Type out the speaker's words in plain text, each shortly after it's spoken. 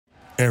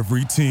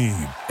Every team,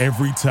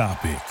 every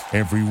topic,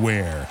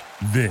 everywhere.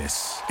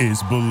 This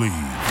is Believe.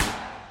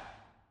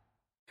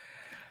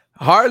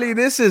 Harley,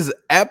 this is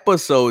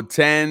episode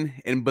 10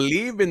 and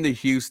Believe in the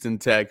Houston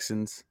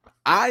Texans.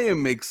 I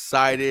am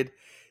excited,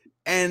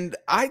 and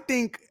I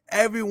think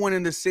everyone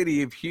in the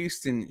city of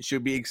Houston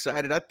should be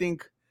excited. I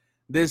think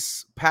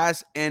this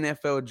past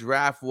NFL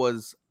draft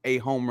was a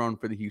home run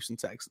for the Houston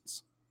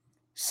Texans.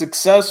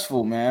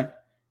 Successful, man.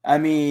 I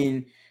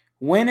mean,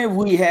 when have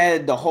we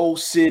had the whole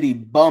city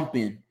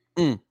bumping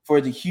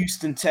for the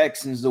Houston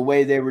Texans the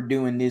way they were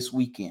doing this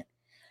weekend?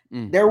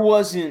 There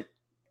wasn't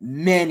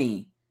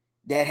many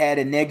that had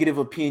a negative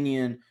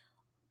opinion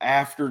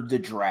after the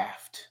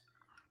draft.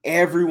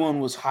 Everyone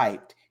was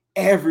hyped.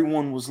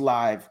 Everyone was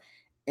live.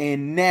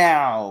 And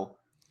now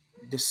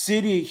the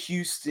city of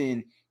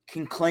Houston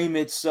can claim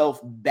itself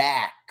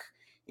back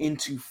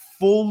into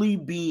fully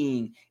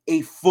being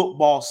a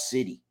football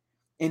city.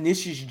 And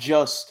this is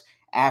just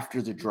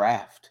after the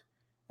draft.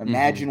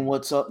 Imagine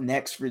what's up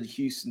next for the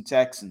Houston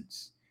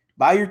Texans.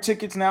 Buy your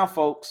tickets now,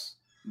 folks.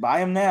 Buy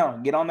them now.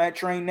 Get on that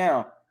train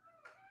now.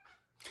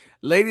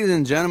 Ladies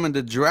and gentlemen,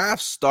 the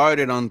draft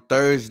started on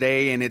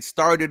Thursday, and it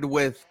started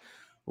with,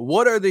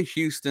 what are the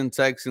Houston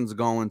Texans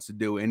going to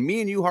do? And me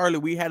and you, Harley,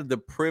 we had the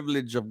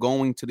privilege of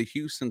going to the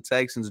Houston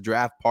Texans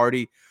draft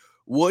party,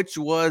 which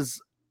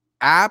was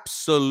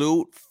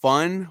absolute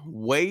fun.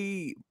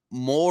 Way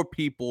more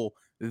people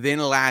than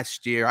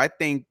last year. I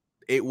think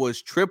it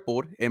was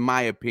tripled, in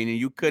my opinion.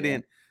 You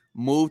couldn't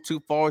move too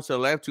far to the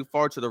left, too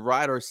far to the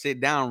right, or sit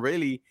down.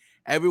 Really,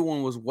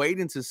 everyone was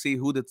waiting to see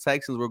who the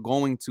Texans were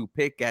going to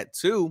pick at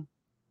 2.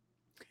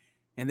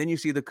 And then you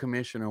see the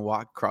commissioner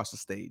walk across the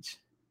stage.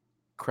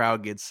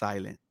 Crowd gets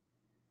silent.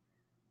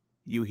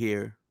 You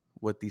hear,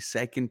 with the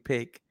second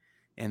pick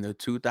in the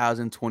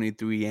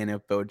 2023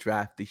 NFL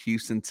draft, the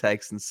Houston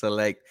Texans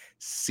select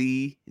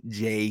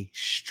C.J.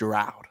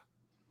 Stroud.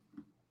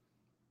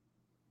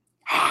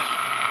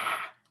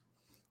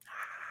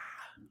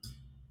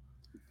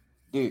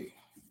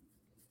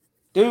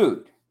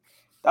 Dude,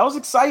 that was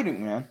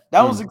exciting, man.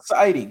 That was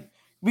exciting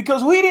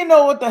because we didn't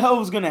know what the hell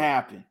was going to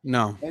happen.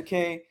 No.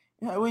 Okay.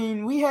 I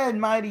mean, we had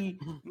mighty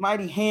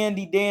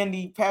handy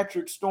dandy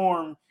Patrick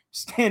Storm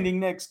standing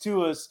next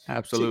to us.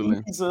 Absolutely.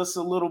 To ease us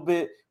a little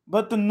bit,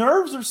 but the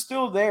nerves are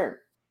still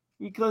there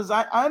because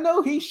I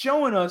know he's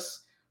showing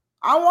us.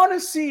 I want to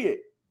see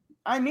it.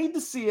 I need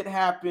to see it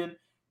happen.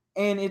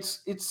 And it's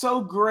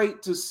so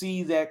great to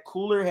see that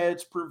cooler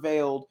heads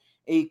prevailed.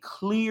 A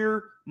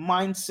clear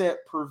mindset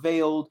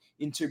prevailed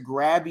into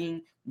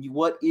grabbing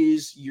what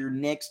is your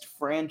next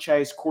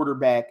franchise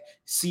quarterback,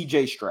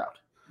 C.J. Stroud.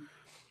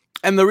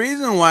 And the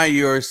reason why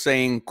you're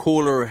saying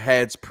cooler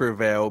heads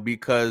prevail,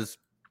 because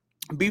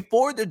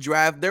before the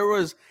draft, there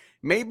was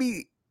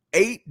maybe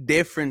 8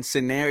 different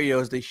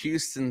scenarios the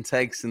Houston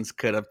Texans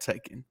could have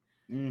taken.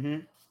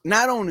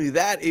 Not only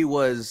that, it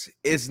was,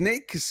 is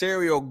Nick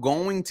Caserio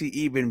going to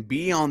even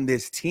be on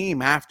this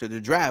team after the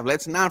draft?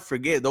 Let's not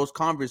forget those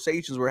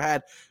conversations were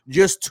had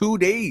just 2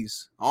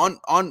 days on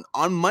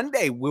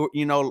Monday.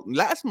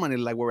 Last Monday,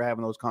 like we were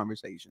having those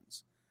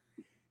conversations.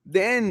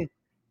 Then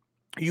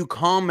you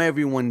calm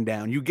everyone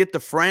down. You get the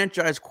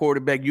franchise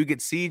quarterback. You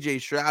get C.J.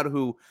 Stroud,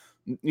 who,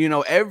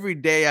 every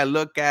day I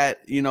look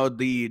at,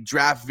 the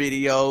draft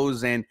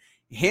videos and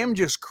him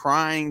just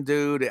crying,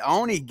 dude. It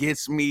only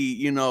gets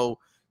me,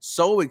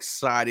 so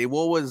excited.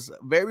 What was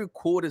very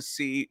cool to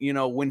see,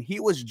 when he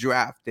was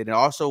drafted, and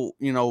also,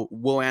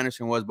 Will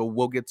Anderson was, but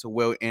we'll get to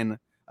Will in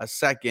a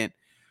second.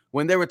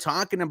 When they were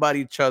talking about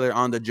each other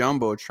on the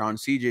Jumbotron,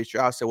 C.J.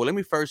 Stroud said, well, let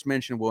me first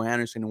mention Will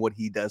Anderson and what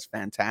he does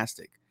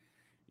fantastic.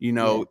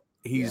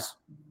 He's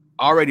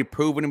already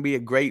proven to be a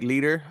great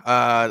leader.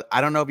 I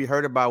don't know if you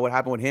heard about what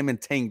happened with him and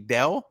Tank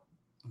Dell.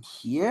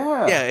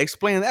 Yeah,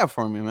 explain that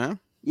for me, man.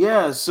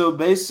 Yeah, so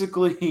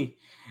basically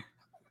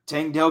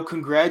Tank Dell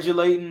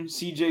congratulating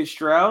C.J.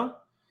 Stroud,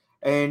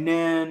 and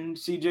then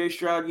C.J.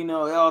 Stroud,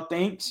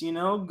 thanks,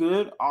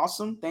 good,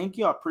 awesome, thank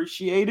you, I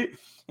appreciate it.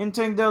 And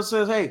Tank Dell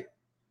says, hey,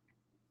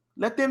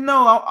 let them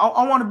know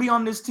I want to be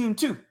on this team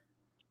too.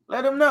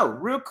 Let them know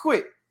real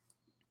quick.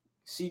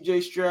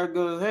 C.J. Stroud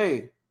goes,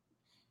 hey,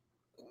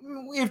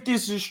 if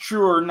this is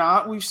true or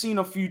not, we've seen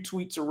a few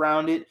tweets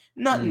around it,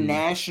 not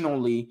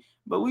nationally,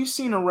 but we've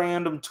seen a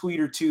random tweet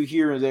or two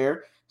here or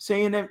there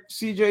saying that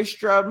C.J.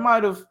 Stroud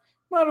might have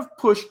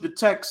pushed the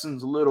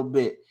Texans a little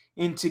bit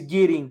into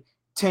getting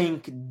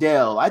Tank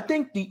Dell. I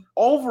think the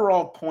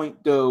overall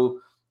point, though,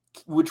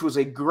 which was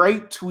a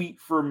great tweet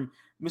from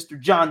Mr.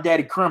 John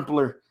Daddy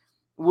Crumpler,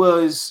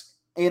 was,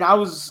 and I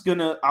was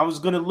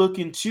gonna look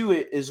into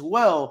it as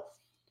well.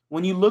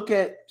 When you look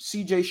at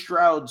C.J.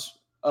 Stroud's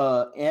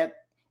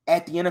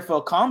at the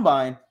NFL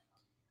Combine,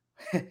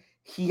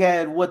 he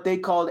had what they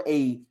called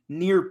a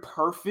near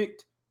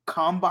perfect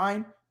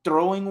combine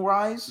throwing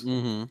wise.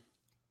 Mm-hmm.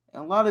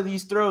 And a lot of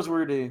these throws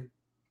were to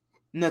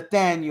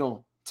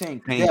Nathaniel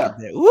Tank Dell.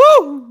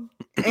 Woo!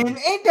 And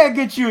ain't that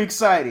get you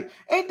excited?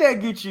 Ain't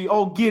that get you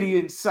all giddy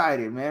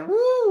excited, man?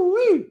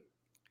 Woo-wee.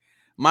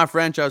 My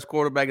franchise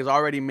quarterback is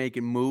already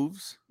making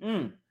moves.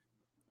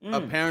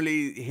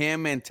 Apparently,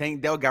 him and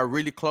Tank Dell got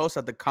really close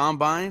at the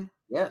combine.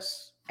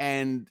 Yes.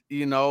 And,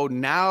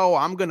 now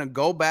I'm going to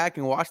go back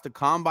and watch the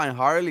combine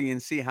Harley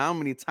and see how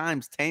many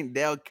times Tank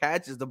Dell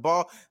catches the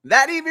ball.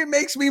 That even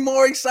makes me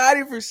more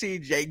excited for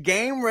CJ.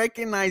 Game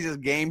recognizes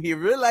game. He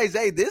realized,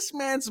 hey, this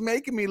man's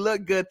making me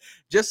look good.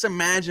 Just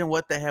imagine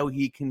what the hell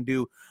he can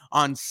do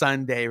on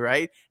Sunday,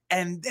 right?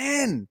 And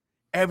then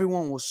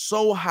everyone was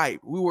so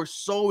hyped. We were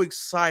so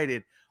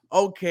excited.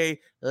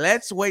 Okay,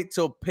 let's wait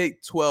till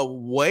pick 12.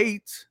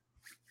 Wait.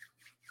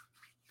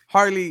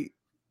 Harley,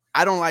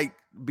 I don't like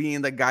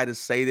being the guy to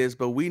say this,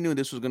 but we knew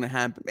this was going to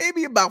happen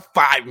maybe about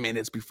 5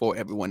 minutes before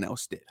everyone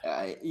else did.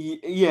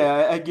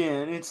 Yeah,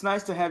 again, it's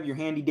nice to have your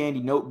handy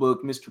dandy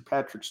notebook, Mr.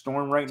 Patrick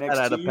Storm, right next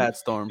Shout out to to you. Pat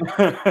Storm.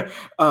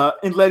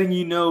 And letting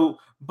you know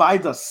by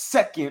the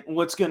second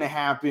what's going to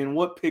happen,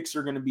 what picks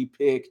are going to be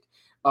picked.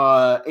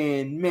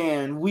 And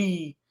man,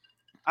 we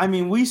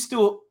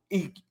still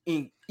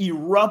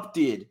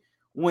erupted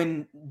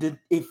when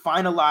it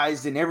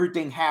finalized and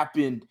everything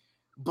happened.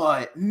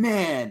 But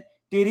man,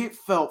 it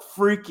felt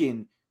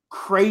freaking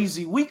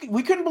crazy. We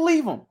couldn't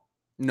believe them.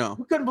 No.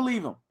 We couldn't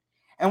believe them.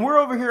 And we're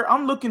over here.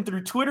 I'm looking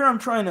through Twitter. I'm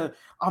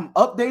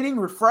updating,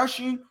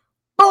 refreshing.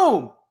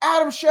 Boom!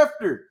 Adam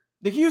Schefter.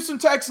 The Houston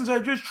Texans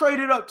have just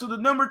traded up to the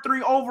number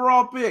 3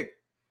 overall pick.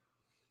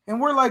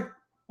 And we're like,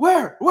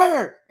 where?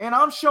 And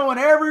I'm showing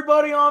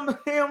everybody on the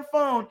damn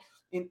phone.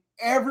 And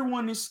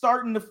everyone is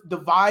starting to, the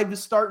vibe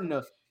is starting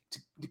to,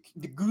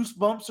 the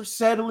goosebumps are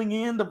settling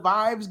in. The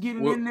vibe's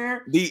getting in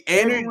there. The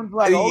Everyone's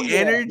like,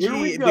 energy,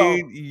 here we go.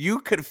 dude, you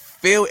could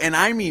feel, and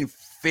I mean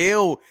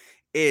feel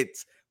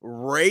it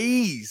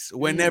raise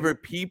whenever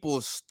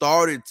people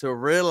started to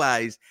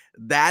realize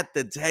that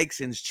the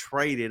Texans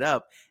traded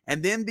up.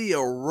 And then the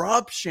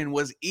eruption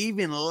was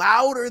even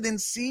louder than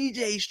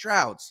CJ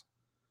Stroud's.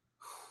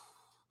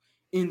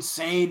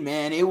 Insane,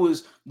 man.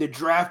 The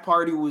draft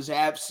party was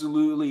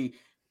absolutely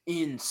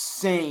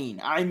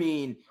insane. I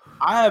mean,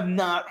 I have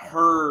not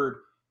heard,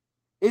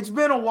 it's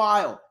been a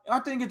while. I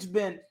think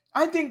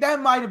that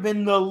might have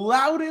been the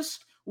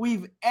loudest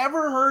we've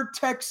ever heard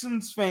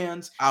Texans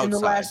fans outside in the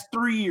last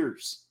 3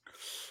 years.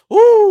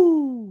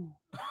 Ooh.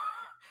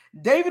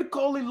 David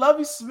Coley,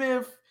 Lovie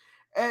Smith,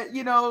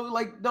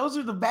 those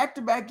are the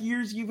back-to-back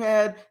years you've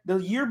had. The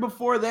year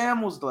before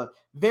them was the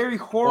very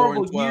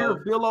horrible year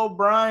of Bill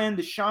O'Brien,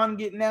 Deshaun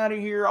getting out of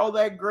here, all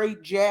that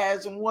great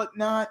jazz and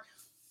whatnot.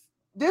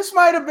 This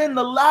might have been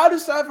the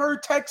loudest I've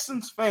heard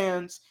Texans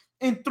fans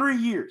in 3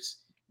 years.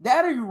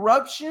 That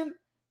eruption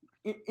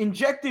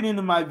injected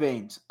into my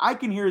veins. I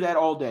can hear that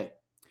all day.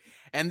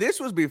 And this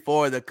was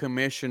before the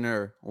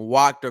commissioner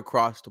walked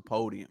across the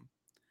podium.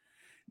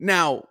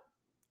 Now,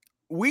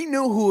 we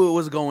knew who it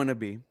was going to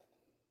be.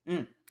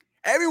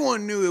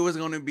 Everyone knew it was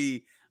going to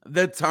be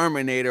the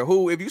Terminator,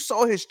 who, if you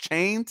saw his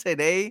chain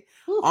today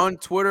on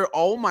Twitter,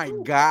 oh my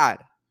God.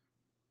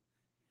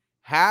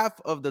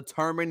 Half of the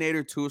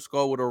Terminator 2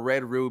 skull with a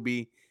red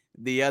ruby,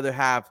 the other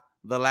half,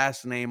 the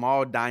last name,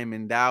 all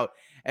diamond out.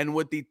 And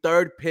with the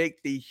third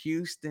pick, the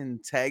Houston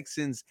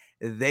Texans,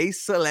 they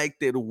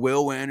selected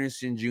Will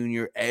Anderson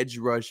Jr., edge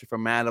rusher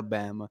from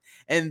Alabama.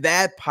 And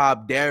that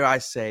pop, dare I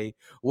say,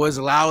 was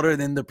louder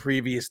than the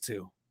previous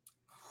two.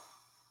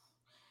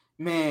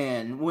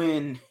 Man,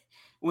 when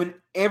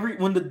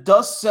the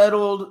dust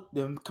settled,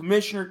 the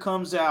commissioner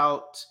comes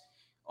out.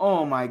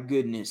 Oh my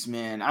goodness,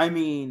 man. I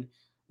mean,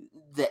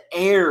 the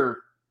air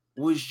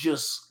was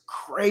just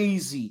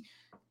crazy.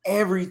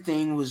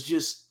 Everything was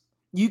just,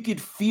 you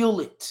could feel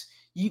it.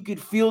 You could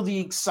feel the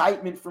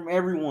excitement from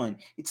everyone.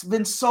 It's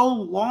been so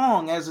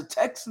long as a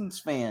Texans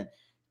fan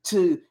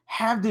to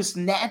have this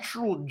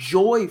natural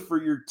joy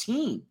for your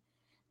team,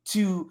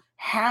 to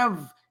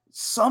have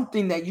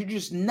something that you're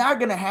just not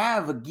going to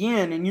have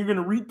again, and you're going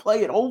to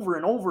replay it over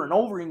and over and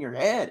over in your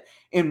head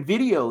in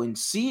video and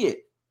see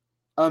it.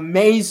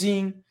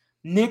 Amazing.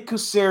 Nick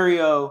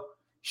Caserio,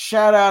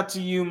 shout out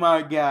to you,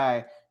 my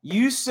guy.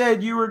 You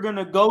said you were going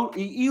to go.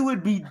 You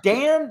would be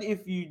damned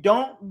if you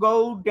don't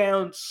go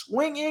down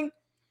swinging.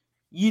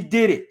 You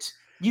did it.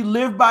 You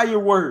live by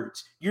your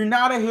words. You're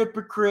not a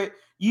hypocrite.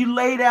 You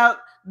laid out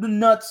the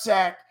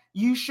nutsack.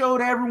 You showed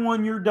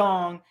everyone your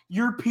dong,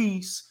 your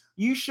piece.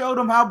 You showed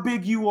them how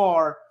big you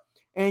are.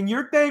 And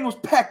your thing was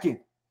pecking.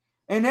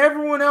 And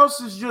everyone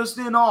else is just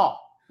in awe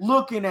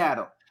looking at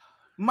him.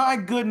 My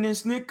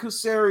goodness, Nick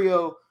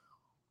Caserio,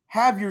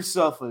 have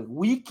yourself a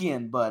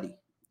weekend, buddy.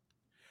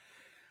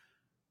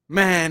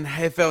 Man,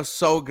 it felt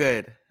so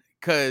good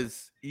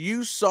because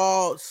you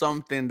saw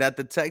something that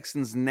the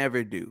Texans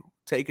never do.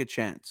 Take a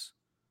chance.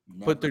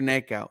 Put their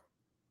neck out,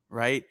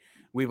 right?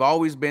 We've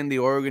always been the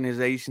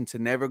organization to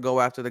never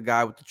go after the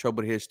guy with the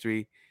troubled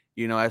history.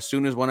 You know, as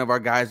soon as one of our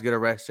guys get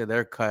arrested,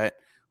 they're cut.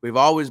 We've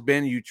always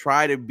been, you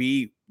try to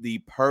be the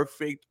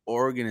perfect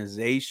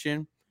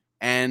organization,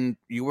 and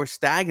you were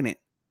stagnant.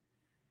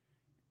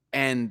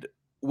 And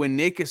when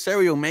Nick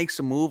Caserio makes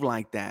a move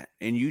like that,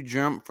 and you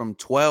jump from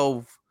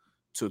 12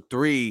 to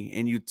 3,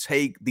 and you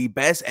take the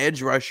best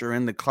edge rusher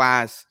in the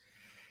class,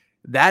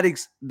 that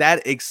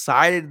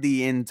excited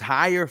the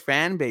entire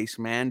fan base,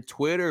 man.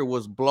 Twitter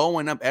was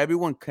blowing up.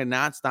 Everyone could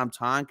not stop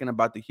talking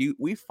about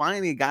we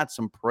finally got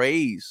some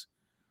praise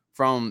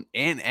from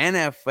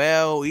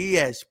NFL,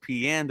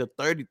 ESPN, the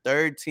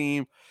 33rd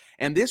team,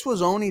 and this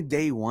was only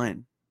day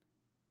one.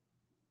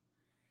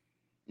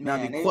 Now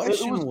the Man, it was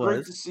question great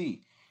was, to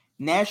see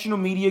national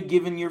media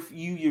giving your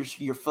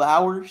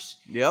flowers.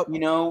 yep, You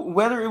know,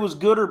 whether it was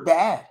good or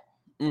bad.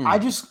 mm,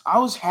 I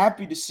was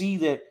happy to see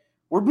that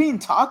we're being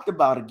talked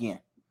about again.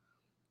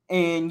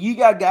 And you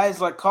got guys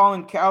like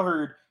Colin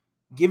Cowherd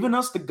giving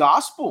us the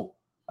gospel,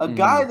 a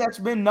guy mhm. that's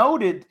been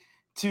noted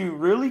to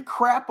really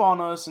crap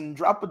on us and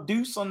drop a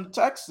deuce on the His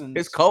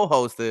Texans.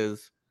 co-host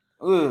is.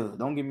 Ugh,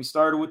 don't get me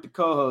started with the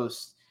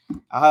co-host.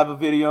 I'll have a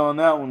video on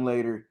that one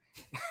later.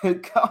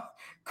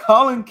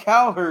 Colin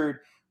Cowherd,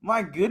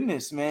 my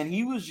goodness, man,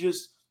 he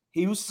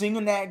was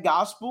singing that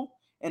gospel,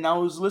 and I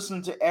was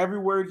listening to every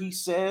word he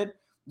said.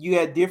 You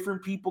had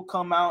different people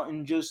come out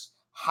and just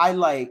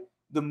highlight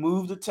the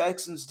move the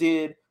Texans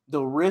did,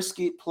 the risk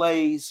it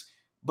plays,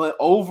 but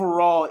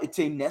overall, it's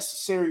a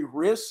necessary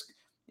risk,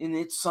 and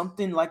it's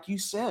something like you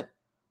said.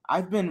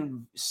 I've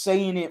been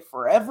saying it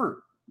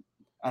forever,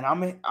 and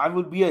I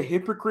would be a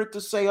hypocrite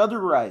to say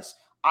otherwise.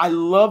 I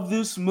love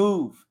this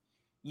move.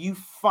 You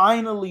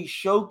finally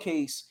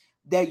showcase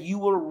that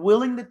you are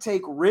willing to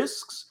take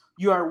risks,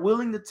 you are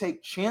willing to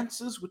take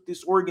chances with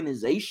this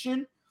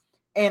organization,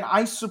 and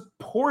I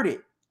support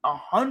it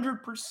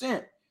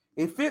 100%.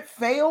 If it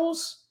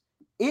fails,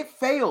 it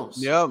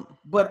fails. Yep.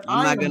 But I'm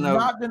I not am gonna.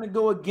 not going to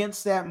go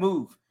against that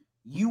move.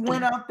 You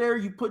went out there,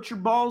 you put your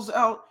balls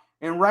out,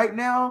 and right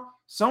now,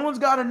 someone's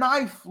got a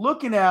knife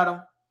looking at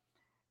them.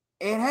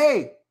 And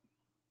hey,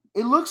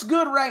 it looks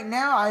good right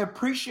now. I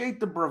appreciate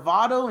the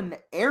bravado and the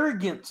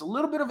arrogance, a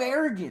little bit of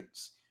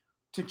arrogance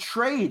to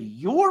trade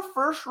your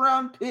first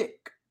round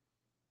pick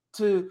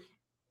to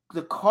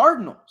the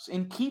Cardinals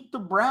and keep the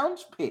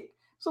Browns pick.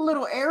 It's a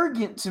little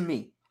arrogant to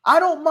me. I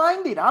don't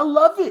mind it. I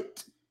love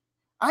it.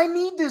 I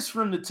need this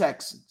from the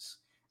Texans.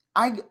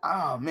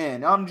 Oh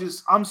man,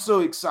 I'm so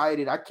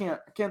excited. I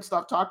can't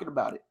stop talking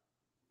about it.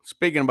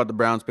 Speaking about the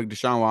Browns pick,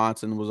 Deshaun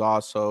Watson was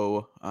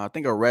also, I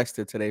think,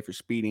 arrested today for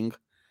speeding.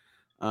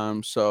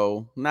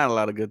 So not a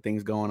lot of good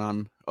things going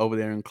on over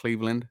there in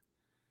Cleveland.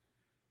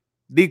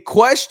 The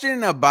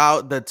question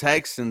about the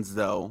Texans,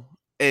 though,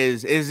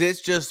 is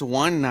this just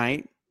one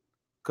night?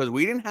 Because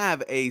we didn't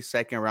have a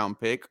second round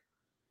pick,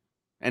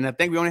 and I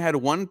think we only had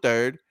one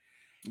third.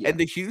 Yeah. And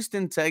the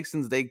Houston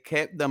Texans, they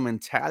kept the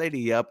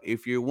mentality up.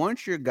 If you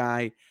want your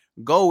guy,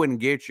 go and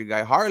get your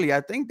guy. Harley,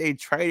 I think they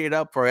traded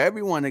up for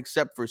everyone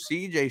except for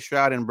CJ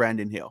Stroud and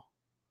Brandon Hill.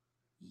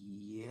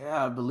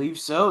 Yeah, I believe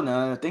so.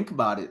 Now that I think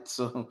about it.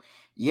 So,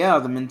 yeah,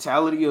 the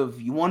mentality of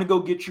you want to go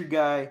get your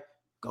guy,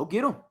 go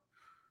get him.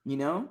 You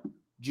know,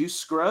 Juice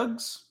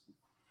Scruggs.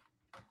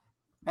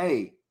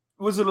 Hey,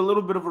 was it a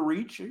little bit of a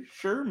reach?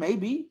 Sure,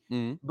 maybe,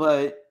 Mm.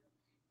 but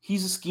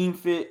he's a scheme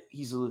fit.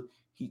 He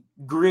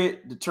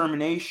grit,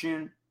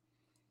 determination.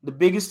 The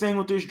biggest thing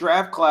with this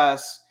draft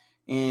class,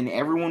 and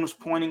everyone was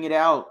pointing it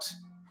out,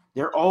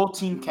 they're all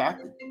team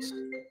captains.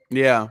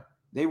 Yeah.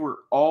 They were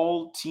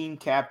all team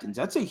captains.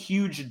 That's a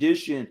huge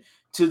addition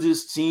to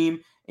this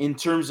team in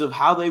terms of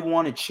how they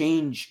want to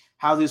change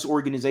how this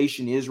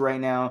organization is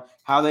right now,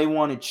 how they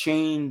want to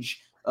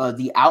change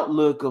the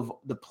outlook of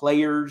the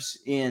players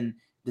and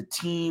the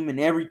team and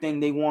everything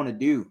they want to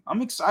do.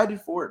 I'm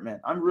excited for it, man.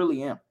 I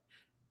really am.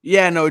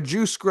 Yeah, no,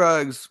 Juice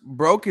Scruggs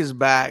broke his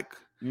back,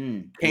 Yeah.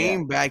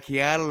 came back. He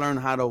had to learn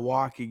how to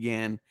walk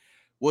again.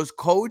 Was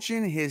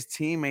coaching his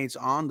teammates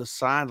on the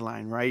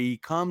sideline, right? He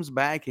comes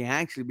back. He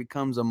actually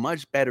becomes a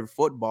much better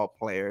football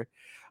player.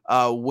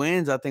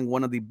 Wins, I think,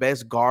 one of the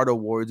best guard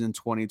awards in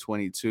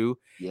 2022.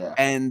 Yeah.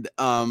 And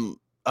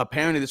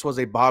apparently, this was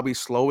a Bobby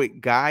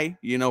Slowick guy,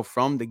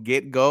 from the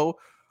get go.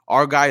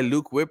 Our guy,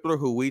 Luke Whippler,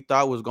 who we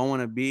thought was going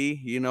to be,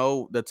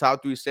 the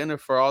top three center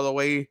for all the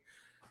way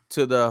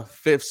to the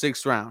fifth,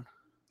 sixth round.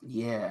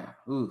 Yeah.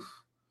 Oof.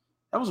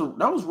 That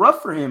was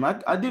rough for him. I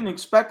didn't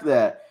expect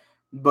that,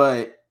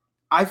 but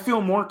I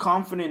feel more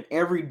confident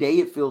every day.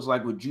 It feels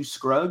like with Juice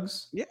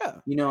Scruggs, Yeah.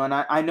 and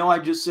I know I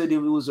just said it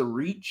was a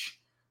reach,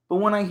 but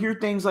when I hear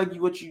things like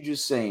what you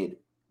just said,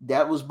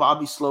 that was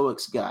Bobby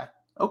Slowick's guy.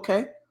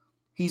 Okay,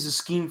 he's a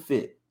scheme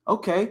fit.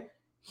 Okay,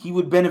 he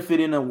would benefit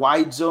in a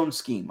wide zone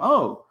scheme.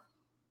 Oh,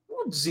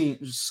 what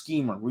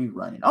scheme are we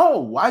running? Oh,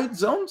 wide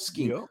zone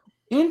scheme. Yep.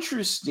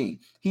 Interesting.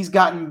 He's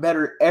gotten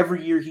better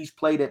every year he's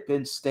played at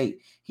Penn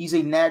State. He's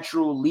a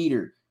natural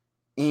leader.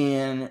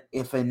 And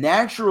if a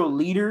natural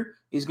leader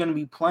is going to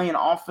be playing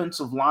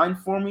offensive line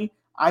for me,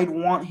 I'd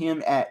want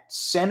him at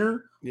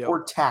center Yep.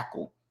 or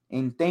tackle.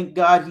 And thank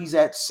God he's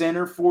at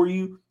center for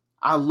you.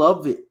 I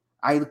love it.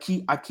 I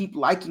keep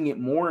liking it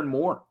more and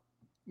more.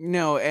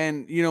 No,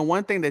 and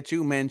one thing that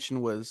you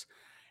mentioned was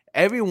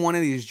every one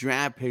of these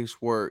draft picks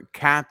were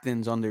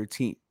captains on their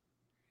team.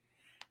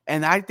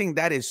 And I think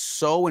that is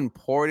so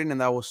important, and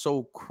that was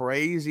so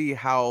crazy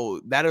how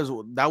that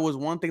was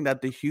one thing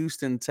that the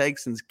Houston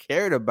Texans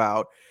cared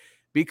about.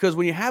 Because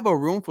when you have a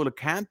room full of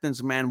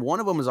captains, man, one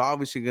of them is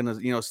obviously going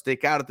to,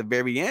 stick out at the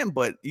very end.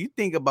 But you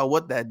think about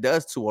what that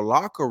does to a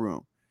locker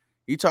room.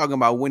 You're talking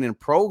about winning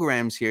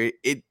programs here.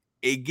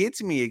 It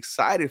gets me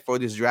excited for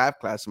this draft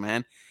class,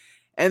 man.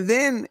 And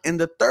then in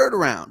the third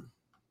round,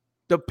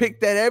 the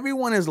pick that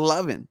everyone is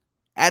loving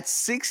at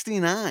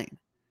 69,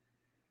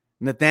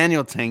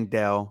 Nathaniel Tank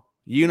Dell,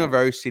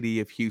 University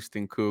of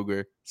Houston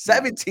Cougar,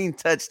 17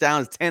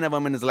 touchdowns, 10 of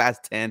them in his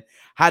last 10.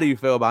 How do you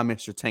feel about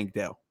Mr. Tank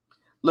Dell?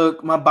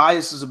 Look, my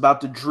bias is about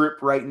to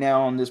drip right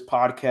now on this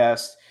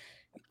podcast.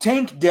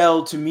 Tank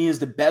Dell, to me, is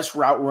the best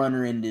route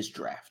runner in this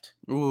draft.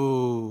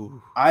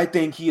 Ooh. I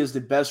think he is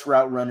the best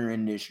route runner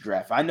in this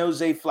draft. I know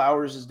Zay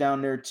Flowers is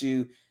down there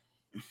too.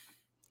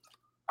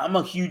 I'm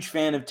a huge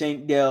fan of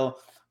Tank Dell.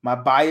 My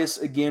bias,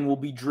 again, will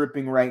be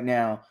dripping right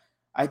now.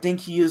 I think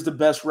he is the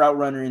best route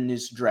runner in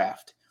this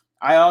draft.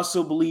 I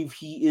also believe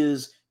he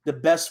is the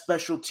best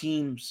special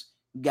teams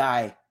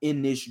guy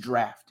in this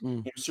draft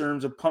in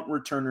terms of punt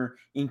returner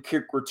and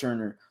kick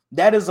returner.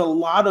 That is a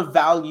lot of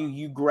value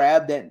you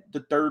grabbed at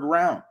the third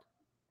round.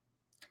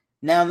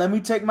 Now, let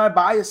me take my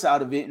bias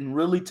out of it and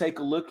really take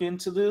a look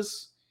into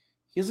this.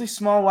 He's a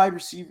small wide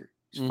receiver.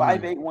 He's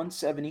 5'8",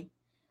 170.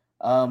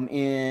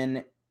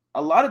 And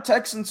a lot of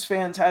Texans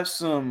fans have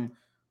some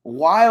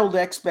wild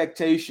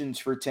expectations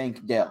for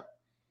Tank Dell.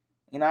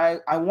 And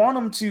I want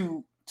them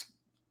to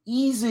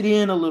ease it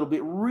in a little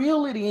bit,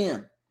 reel it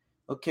in.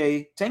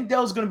 Okay, Tank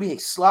Dell is going to be a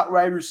slot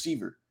wide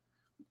receiver.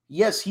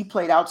 Yes, he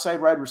played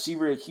outside wide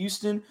receiver at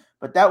Houston,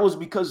 but that was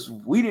because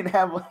we didn't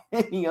have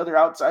any other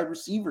outside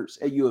receivers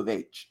at U of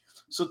H.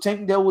 So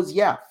Tank Dell was,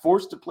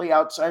 forced to play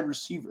outside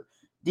receiver.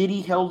 Did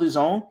he held his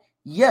own?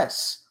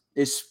 Yes,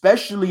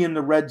 especially in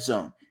the red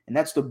zone. And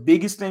that's the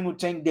biggest thing with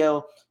Tank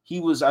Dell.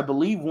 He was, I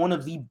believe, one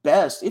of the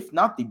best, if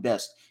not the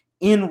best,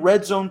 in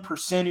red zone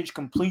percentage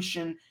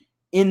completion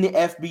in the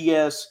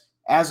FBS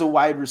as a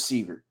wide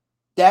receiver.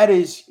 That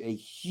is a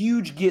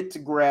huge get to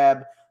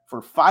grab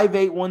for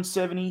 5'8",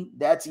 170.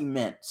 That's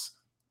immense.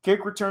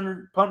 Kick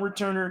returner, punt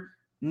returner,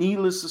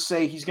 needless to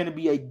say, he's going to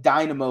be a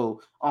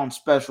dynamo on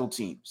special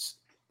teams.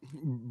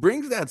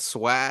 Brings that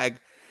swag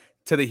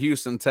to the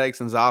Houston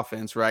Texans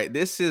offense, right?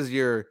 This is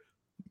your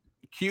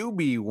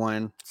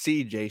QB1,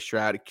 CJ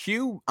Stroud,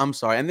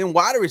 and then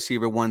wide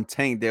receiver 1,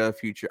 Tank Dell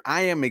Future.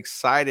 I am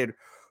excited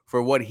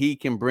for what he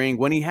can bring.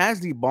 When he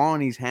has the ball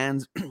in his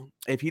hands,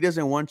 if he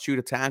doesn't want you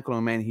to tackle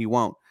him, man, he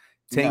won't.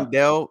 Tank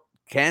Dell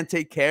can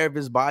take care of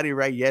his body,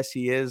 right? Yes,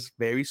 he is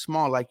very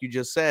small, like you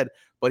just said,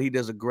 but he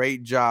does a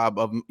great job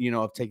of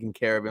taking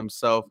care of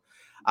himself.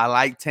 I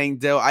like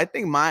Tank Dell. I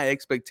think my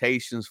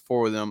expectations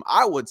for them,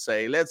 I would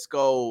say, let's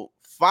go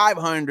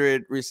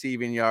 500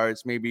 receiving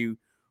yards, maybe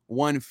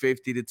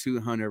 150 to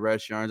 200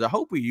 rush yards. I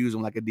hope we use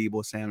him like a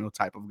Deebo Samuel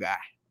type of guy.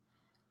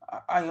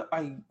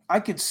 I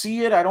could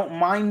see it. I don't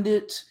mind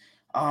it.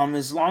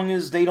 As long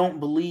as they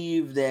don't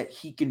believe that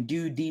he can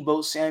do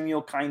Deebo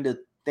Samuel kind of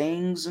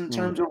things in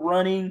terms of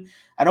running.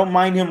 I don't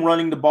mind him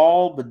running the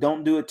ball, but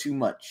don't do it too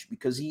much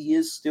because he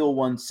is still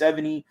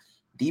 170.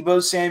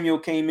 Deebo Samuel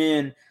came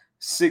in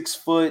 6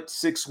 foot,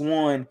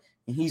 6'1",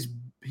 and he's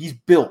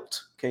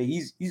built. Okay,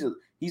 he's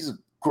a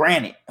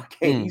granite.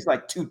 Okay, he's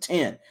like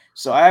 210.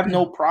 So I have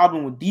no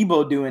problem with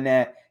Deebo doing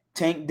that.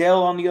 Tank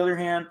Dell, on the other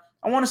hand,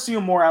 I want to see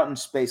him more out in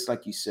space,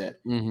 like you said.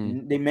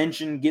 They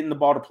mentioned getting the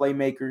ball to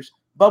playmakers.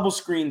 Bubble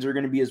screens are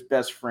going to be his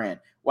best friend.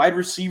 Wide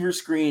receiver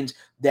screens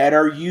that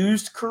are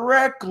used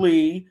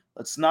correctly.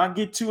 Let's not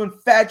get too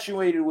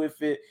infatuated with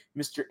it,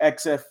 Mr.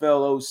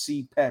 XFL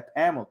OC Pep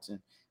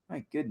Hamilton.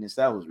 My goodness,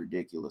 that was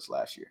ridiculous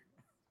last year.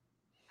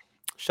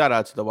 Shout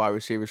out to the wide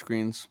receiver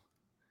screens.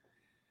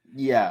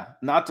 Yeah,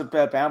 not to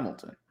Pep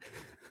Hamilton.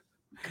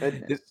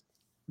 Goodness.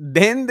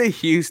 Then the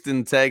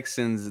Houston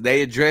Texans,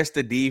 they addressed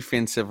the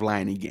defensive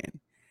line again.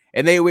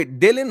 And they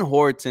with Dylan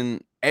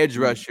Horton, edge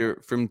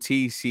rusher from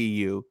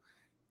TCU,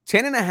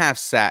 10.5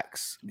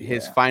 sacks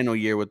his final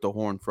year with the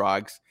Horned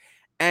Frogs.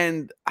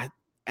 And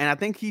I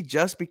think he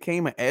just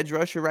became an edge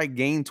rusher, right?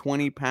 Gained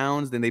 20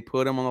 pounds. Then they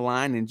put him on the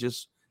line and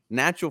just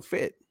natural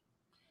fit.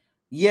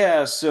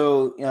 Yeah,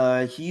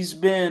 so he's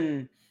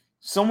been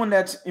someone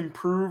that's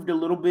improved a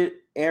little bit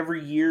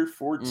every year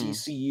for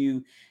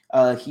TCU.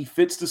 He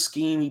fits the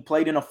scheme. He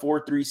played in a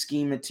 4-3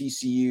 scheme at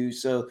TCU,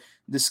 so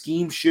the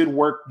scheme should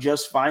work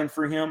just fine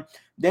for him.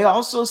 They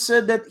also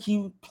said that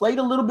he played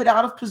a little bit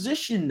out of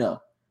position,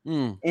 though.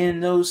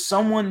 And those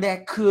someone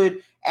that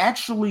could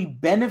actually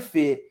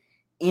benefit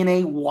in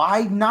a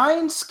wide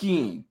 9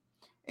 scheme.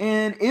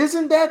 And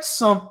isn't that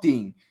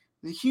something?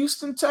 The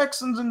Houston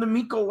Texans and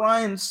DeMeco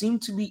Ryans seem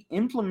to be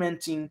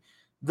implementing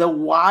the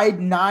wide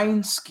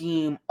 9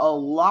 scheme a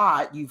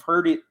lot. You've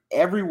heard it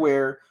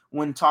everywhere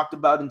when talked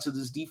about into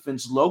this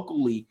defense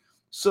locally.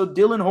 So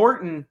Dylan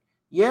Horton,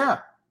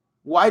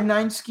 wide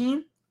 9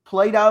 scheme,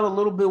 played out a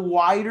little bit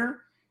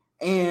wider,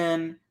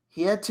 and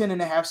he had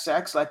 10.5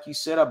 sacks, like you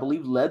said, I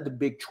believe led the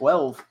Big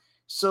 12.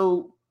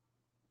 So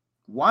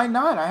why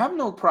not? I have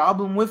no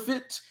problem with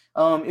it.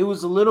 It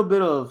was a little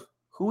bit of,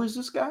 who is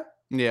this guy?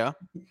 Yeah.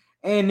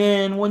 And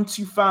then once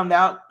you found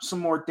out some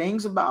more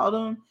things about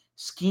him,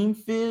 scheme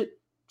fit,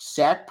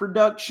 sack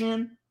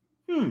production,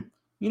 you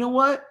know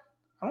what?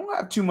 I don't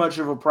have too much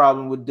of a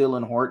problem with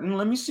Dylan Horton.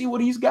 Let me see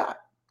what he's got.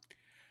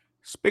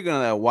 Speaking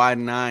of that wide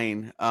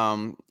nine,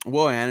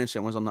 Will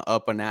Anderson was on the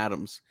Up and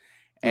Adams,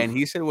 and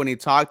he said when he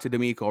talked to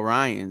D'Amico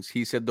Ryans,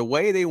 he said the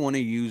way they want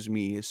to use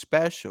me is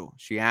special.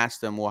 She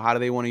asked him, well, how do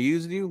they want to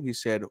use you? He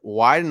said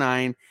wide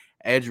nine,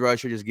 edge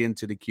rusher, just get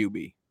into the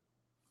QB.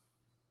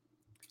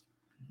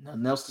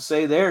 Nothing else to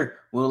say there.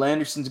 Will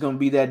Anderson's going to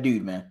be that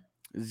dude, man.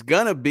 It's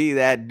going to be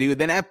that dude.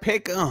 Then at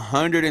pick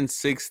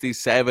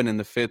 167 in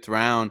the 5th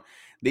round,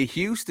 the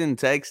Houston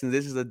Texans,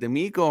 this is a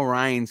D'Amico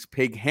Ryans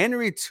pick,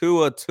 Henry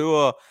Tua,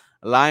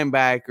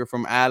 linebacker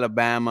from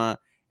Alabama,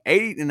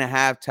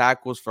 8.5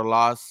 tackles for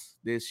loss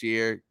this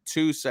year,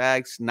 2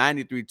 sacks,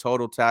 93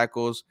 total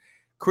tackles.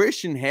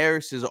 Christian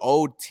Harris's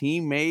old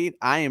teammate.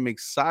 I am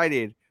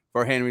excited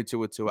for Henry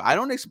Tua. I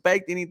don't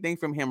expect anything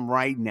from him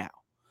right now.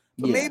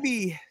 But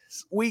maybe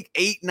week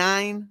 8,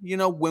 9,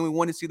 when we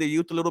want to see the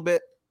youth a little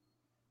bit.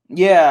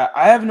 Yeah,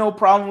 I have no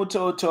problem with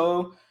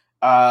Toto.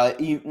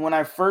 When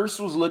I first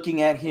was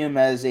looking at him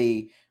as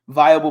a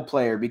viable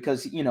player,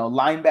 because,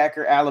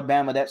 linebacker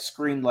Alabama, that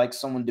screamed like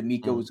someone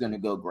D'Amico was going to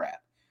go grab,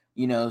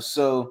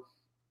 so,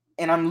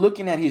 and I'm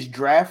looking at his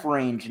draft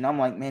range and I'm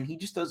like, man, he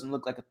just doesn't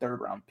look like a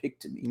 3rd round pick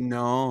to me.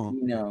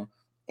 No.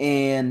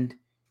 And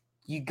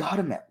you got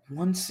him at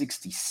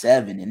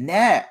 167. And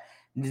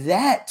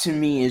that to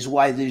me is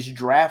why this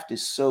draft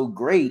is so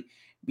great,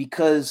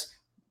 because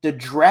the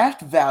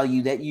draft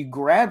value that you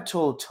grab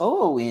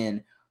Toto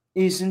in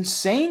is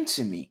insane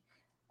to me.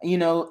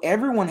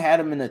 Everyone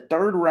had him in a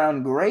 3rd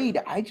round grade.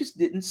 I just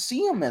didn't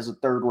see him as a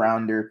 3rd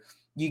rounder.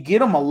 You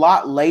get him a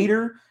lot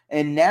later,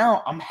 and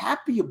now I'm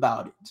happy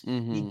about it.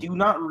 You do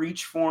not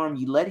reach for him.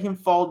 You let him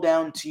fall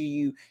down to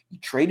you. You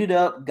traded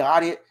up,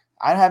 got it.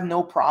 I have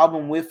no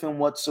problem with him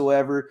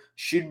whatsoever.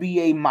 Should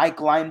be a Mike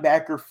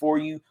linebacker for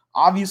you.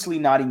 Obviously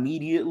not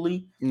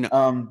immediately,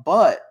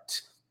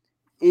 but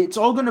it's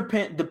all going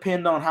to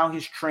depend on how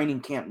his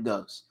training camp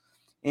goes.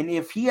 And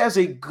if he has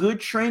a good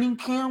training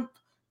camp,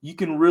 you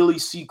can really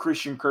see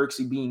Christian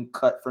Kirksey being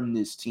cut from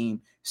this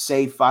team,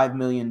 save $5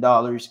 million,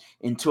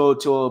 and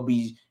Toto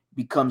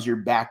becomes your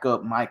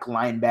backup Mike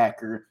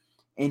linebacker.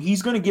 And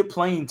he's going to get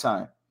playing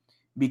time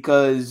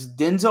because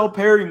Denzel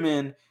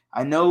Perryman,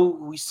 I know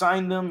we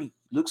signed him. He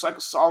looks like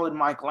a solid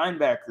Mike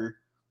linebacker.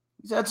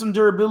 He's had some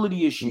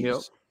durability issues. Yep.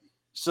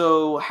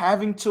 So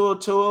having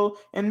Toto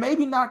and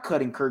maybe not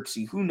cutting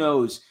Kirksey, who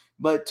knows?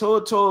 But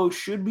Toto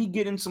should be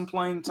getting some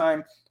playing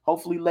time,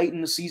 hopefully late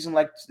in the season,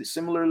 like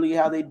similarly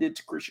how they did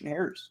to Christian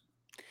Harris.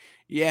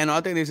 Yeah, and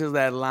I think this is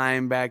that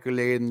linebacker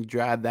late in the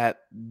draft that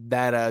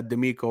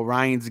D'Amico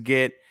Ryans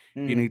get.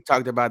 He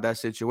talked about that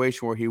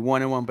situation where he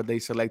wanted one, but they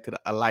selected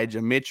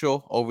Elijah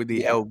Mitchell over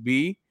the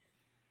LB.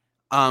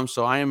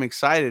 So I am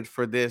excited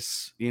for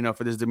this,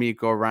 for this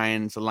D'Amico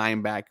Ryans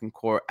linebacking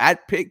core.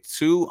 At pick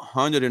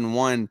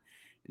 201,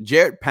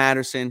 Jared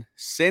Patterson,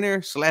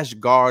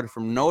 center/guard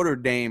from Notre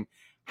Dame,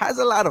 has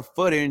a lot of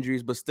foot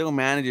injuries, but still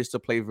manages to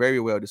play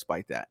very well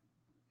despite that.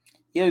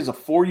 Yeah, he's a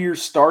 4-year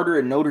starter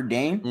at Notre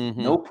Dame.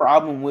 No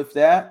problem with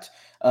that.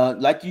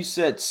 Like you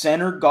said,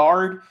 center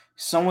guard,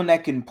 someone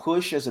that can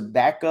push as a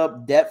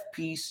backup depth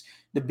piece.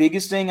 The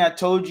biggest thing I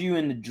told you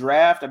in the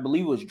draft, I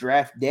believe it was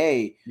draft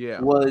day,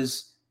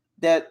 was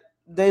that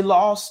they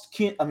lost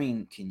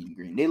Kenyon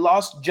Green. They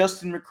lost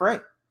Justin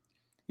McCray.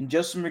 And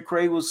Justin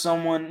McCray was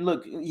someone,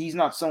 look, he's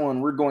not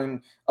someone we're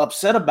going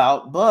upset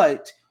about,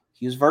 but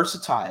he was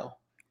versatile.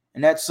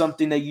 And that's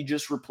something that you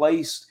just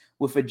replaced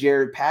with a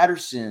Jared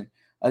Patterson.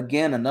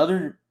 Again,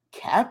 another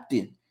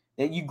captain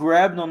that you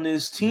grabbed on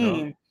this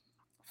team,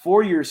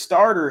 4-year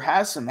starter,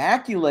 has some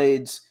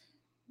accolades.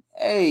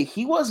 Hey,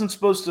 he wasn't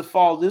supposed to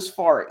fall this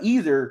far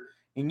either,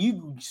 and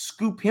you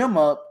scoop him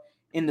up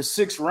in the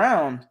 6th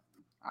round.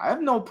 I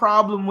have no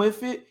problem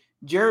with it.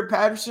 Jared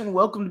Patterson,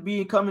 welcome to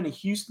becoming a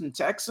Houston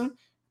Texan.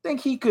 I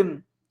think he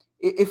can,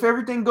 if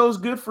everything goes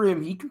good for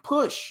him, he can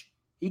push.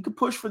 He can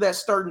push for that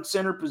starting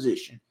center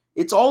position.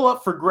 It's all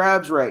up for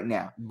grabs right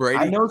now.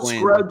 I know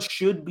Scruggs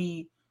should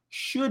be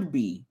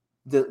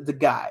the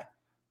guy,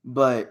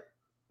 but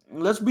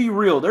let's be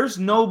real. There's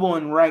no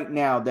one right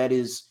now that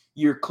is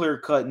your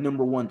clear-cut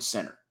number 1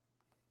 center.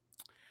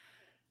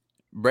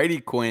 Brady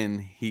Quinn,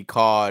 he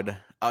compared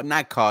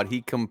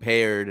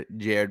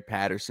Jared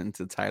Patterson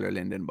to Tyler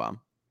Lindenbaum.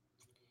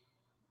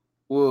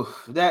 Well,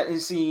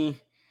 that's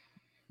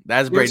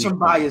Brady some Quinn.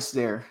 bias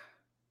there.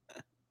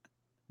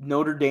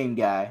 Notre Dame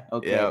guy.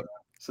 Okay. Yep.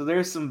 So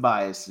there's some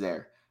bias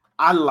there.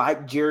 I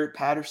like Jared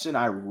Patterson.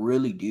 I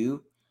really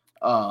do.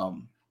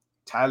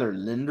 Tyler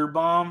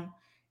Linderbaum,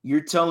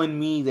 you're telling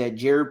me that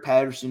Jared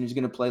Patterson is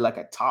going to play like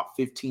a top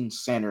 15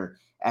 center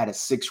at a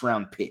 6th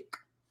round pick.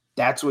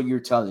 That's what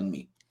you're telling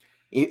me.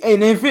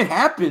 And if it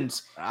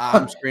happens,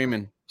 I'm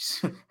screaming.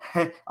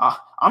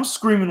 I'm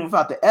screaming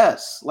without the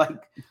S.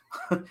 Like,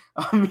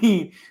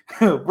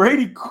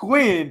 Brady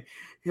Quinn,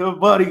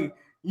 buddy,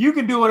 you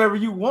can do whatever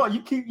you want.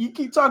 You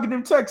keep talking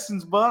them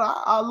Texans, bud.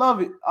 I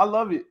love it. I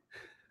love it.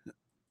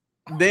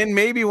 Then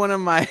maybe one of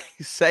my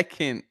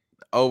second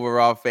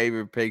overall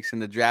favorite picks in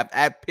the draft.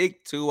 At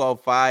pick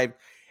 205,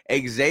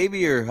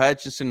 Xavier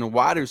Hutchinson, the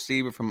wide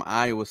receiver from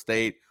Iowa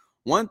State,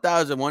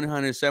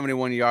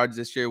 1,171 yards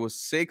this year with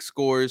 6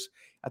 scores.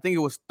 I think it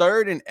was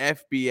third in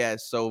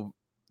FBS, so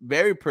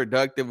very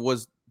productive.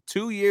 Was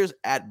 2 years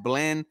at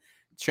Blinn,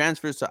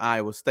 transfers to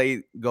Iowa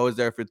State, goes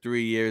there for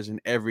 3 years,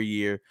 and every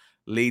year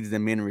leads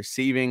them in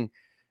receiving.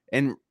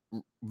 And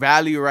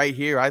value right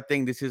here, I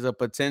think this is a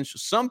potential.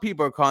 Some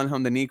people are calling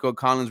him the Nico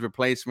Collins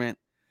replacement.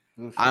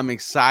 Oof. I'm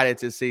excited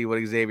to see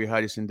what Xavier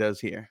Hutchinson does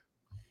here.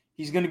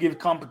 He's going to give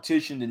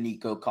competition to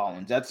Nico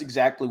Collins. That's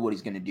exactly what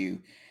he's going to do.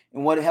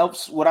 And what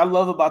I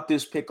love about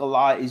this pick a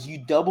lot is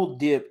you double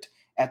dipped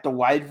at the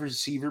wide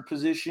receiver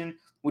position,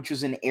 which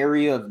was an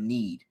area of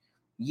need.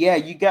 Yeah,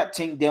 you got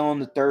Tank Dell in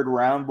the 3rd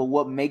round, but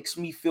what makes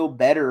me feel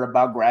better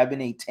about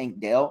grabbing a Tank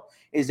Dell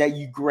is that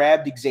you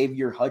grabbed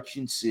Xavier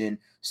Hutchinson,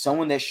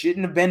 someone that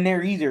shouldn't have been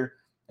there either.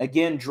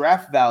 Again,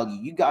 draft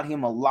value. You got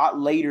him a lot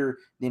later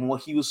than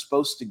what he was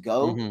supposed to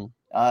go.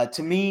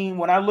 To me,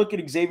 when I look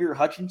at Xavier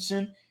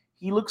Hutchinson,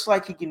 he looks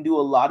like he can do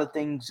a lot of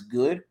things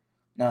good.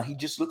 Now, he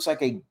just looks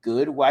like a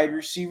good wide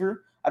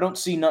receiver. I don't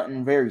see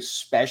nothing very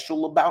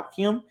special about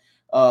him.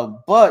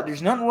 But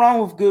there's nothing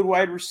wrong with good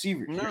wide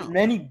receivers. No. There's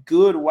many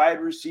good wide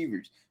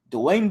receivers.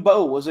 Dwayne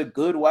Bowe was a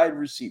good wide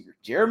receiver.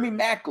 Jeremy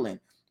Maclin,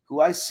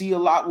 who I see a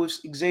lot with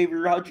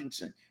Xavier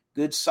Hutchinson.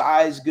 Good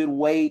size, good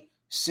weight,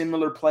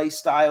 similar play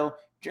style.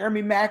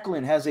 Jeremy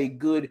Maclin has a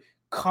good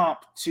comp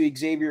to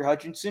Xavier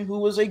Hutchinson, who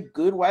was a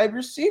good wide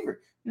receiver.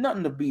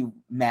 Nothing to be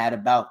mad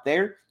about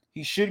there.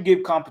 He should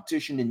give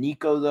competition to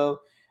Nico, though.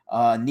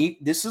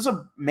 This is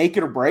a make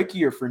it or break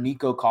year for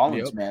Nico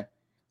Collins, man.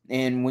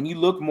 And when you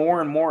look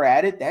more and more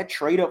at it, that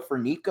trade up for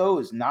Nico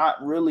is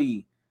not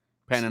really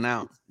panning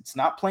out. It's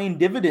not playing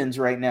dividends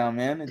right now,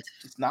 man.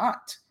 It's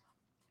not.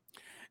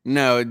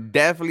 No,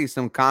 definitely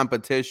some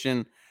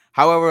competition.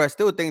 However, I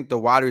still think the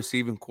wide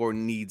receiving core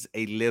needs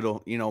a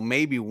little,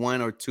 maybe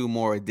 1 or 2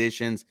 more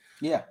additions.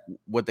 Yeah.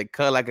 With a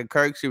cut like a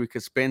Kirksey, we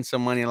could spend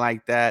some money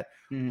like that.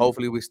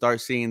 Hopefully we start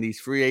seeing these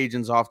free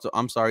agents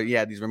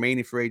these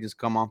remaining free agents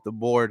come off the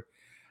board.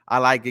 I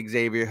like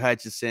Xavier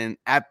Hutchinson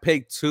at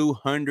pick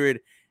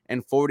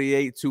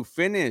 248 to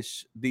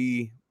finish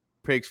the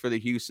picks for the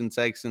Houston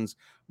Texans.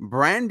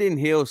 Brandon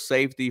Hill,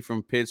 safety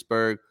from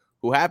Pittsburgh,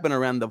 who happened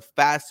around the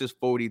fastest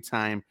 40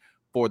 time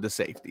for the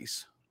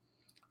safeties.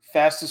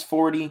 Fastest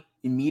 40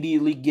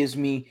 immediately gives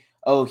me,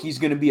 he's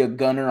going to be a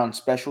gunner on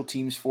special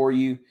teams for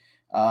you.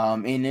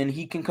 And then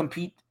he can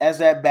compete as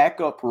that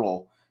backup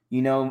role.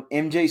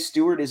 MJ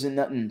Stewart isn't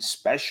nothing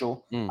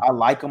special. I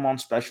like him on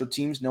special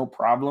teams, no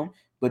problem.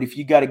 But if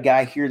you got a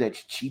guy here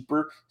that's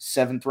cheaper,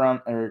 7th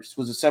round, or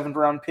was a 7th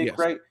round pick, yes.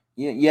 Right?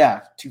 Yeah,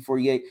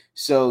 248.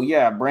 So,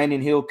 yeah,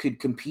 Brandon Hill could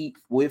compete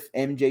with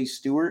MJ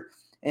Stewart.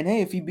 And,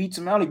 hey, if he beats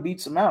him out, he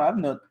beats him out. I've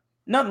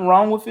nothing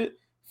wrong with it.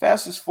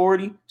 Fastest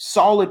 40,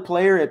 solid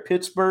player at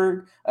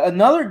Pittsburgh.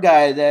 Another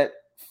guy that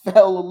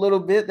fell a little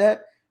bit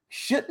that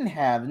shouldn't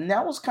have. And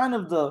that was kind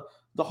of the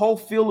whole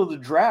feel of the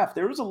draft.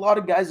 There was a lot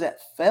of guys that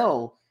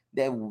fell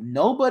that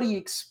nobody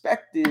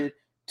expected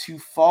to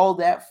fall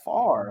that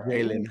far.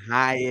 Jalen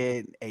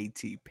Hyatt,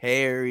 A.T.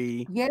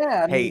 Perry.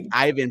 Yeah.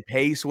 Ivan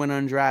Pace went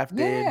undrafted.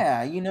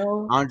 Yeah,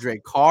 Andre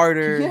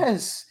Carter.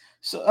 Yes.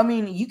 So,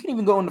 you can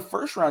even go in the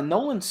 1st round.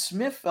 Nolan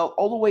Smith fell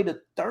all the way to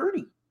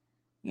 30.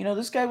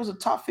 This guy was a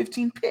top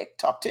 15 pick,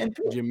 top 10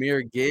 pick.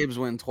 Jameer Gibbs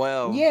went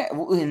 12. Yeah,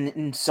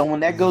 and someone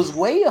that goes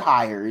way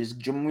higher is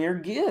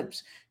Jameer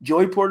Gibbs.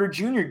 Joey Porter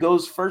Jr.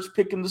 goes 1st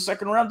pick in the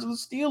 2nd round to the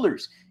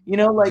Steelers.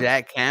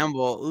 Jack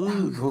Campbell.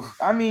 Ooh.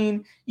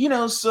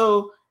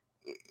 So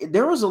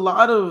there was a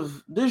lot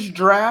of this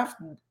draft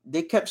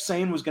they kept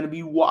saying was going to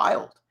be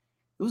wild.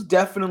 It was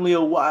definitely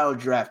a wild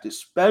draft,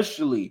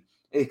 especially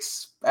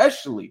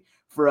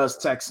for us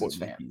Texans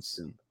fans.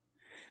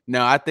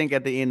 No, I think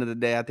at the end of the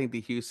day, I think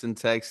the Houston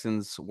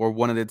Texans were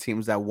one of the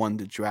teams that won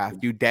the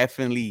draft. You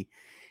definitely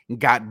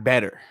got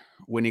better.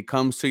 When it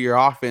comes to your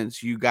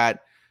offense, you got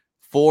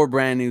 4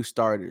 brand new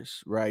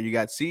starters, right? You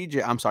got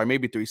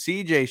maybe 3.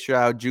 CJ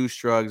Stroud, Juice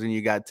Shrugs, and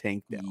you got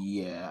Tank Dell.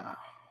 Yeah.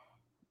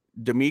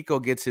 D'Amico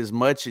gets his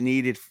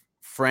much-needed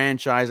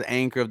franchise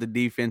anchor of the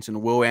defense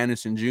in Will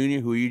Anderson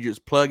Jr., who you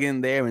just plug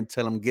in there and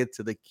tell him get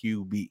to the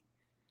QB.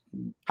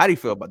 How do you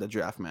feel about the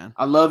draft, man?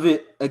 I love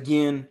it.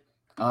 Again,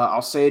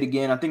 I'll say it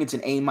again. I think it's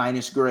an A-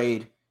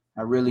 grade.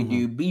 I really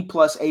do. B+, A-.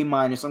 I'm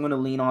going to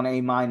lean on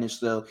A-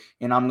 though,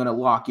 and I'm going to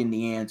lock in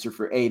the answer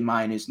for A-.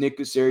 Nick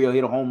Caserio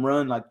hit a home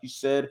run, like you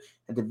said,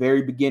 at the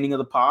very beginning of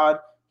the pod.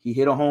 He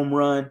hit a home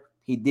run.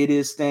 He did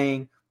his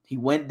thing. He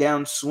went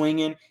down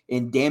swinging,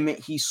 and damn it,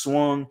 he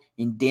swung,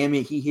 and damn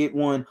it, he hit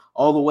one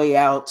all the way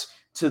out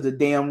to the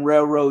damn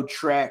railroad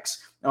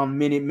tracks on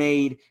Minute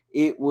Maid.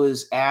 It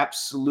was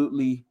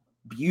absolutely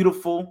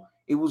beautiful.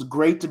 It was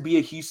great to be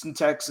a Houston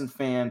Texan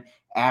fan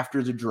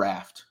after the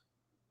draft.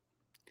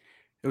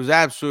 It was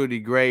absolutely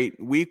great.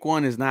 Week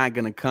 1 is not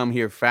going to come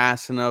here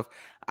fast enough.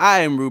 I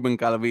am Ruben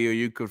Calavillo.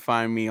 You could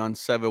find me on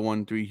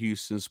 713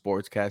 Houston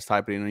Sportscast.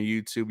 Type it in on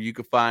YouTube. You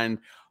could find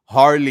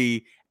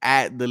Harley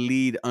at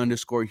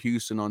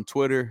 @TheLead_Houston on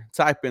Twitter.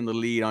 Type in The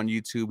Lead on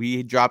YouTube.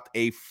 He dropped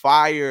a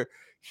fire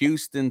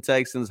Houston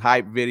Texans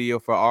hype video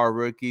for our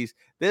rookies.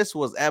 This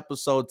was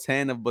episode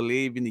 10 of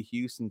Believe in the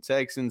Houston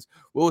Texans.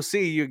 We'll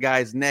see you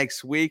guys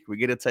next week. We're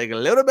going to take a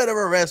little bit of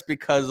a rest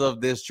because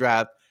of this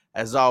draft.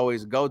 As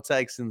always, go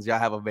Texans. Y'all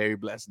have a very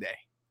blessed day.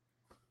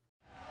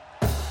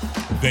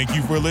 Thank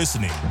you for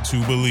listening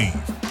to Believe.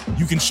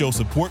 You can show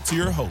support to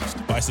your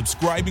host by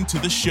subscribing to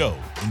the show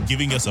and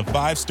giving us a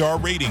 5-star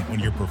rating on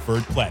your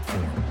preferred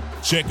platform.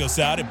 Check us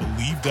out at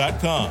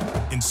Believe.com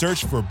and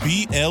search for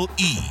BLEAV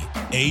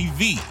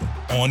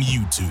on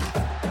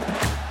YouTube.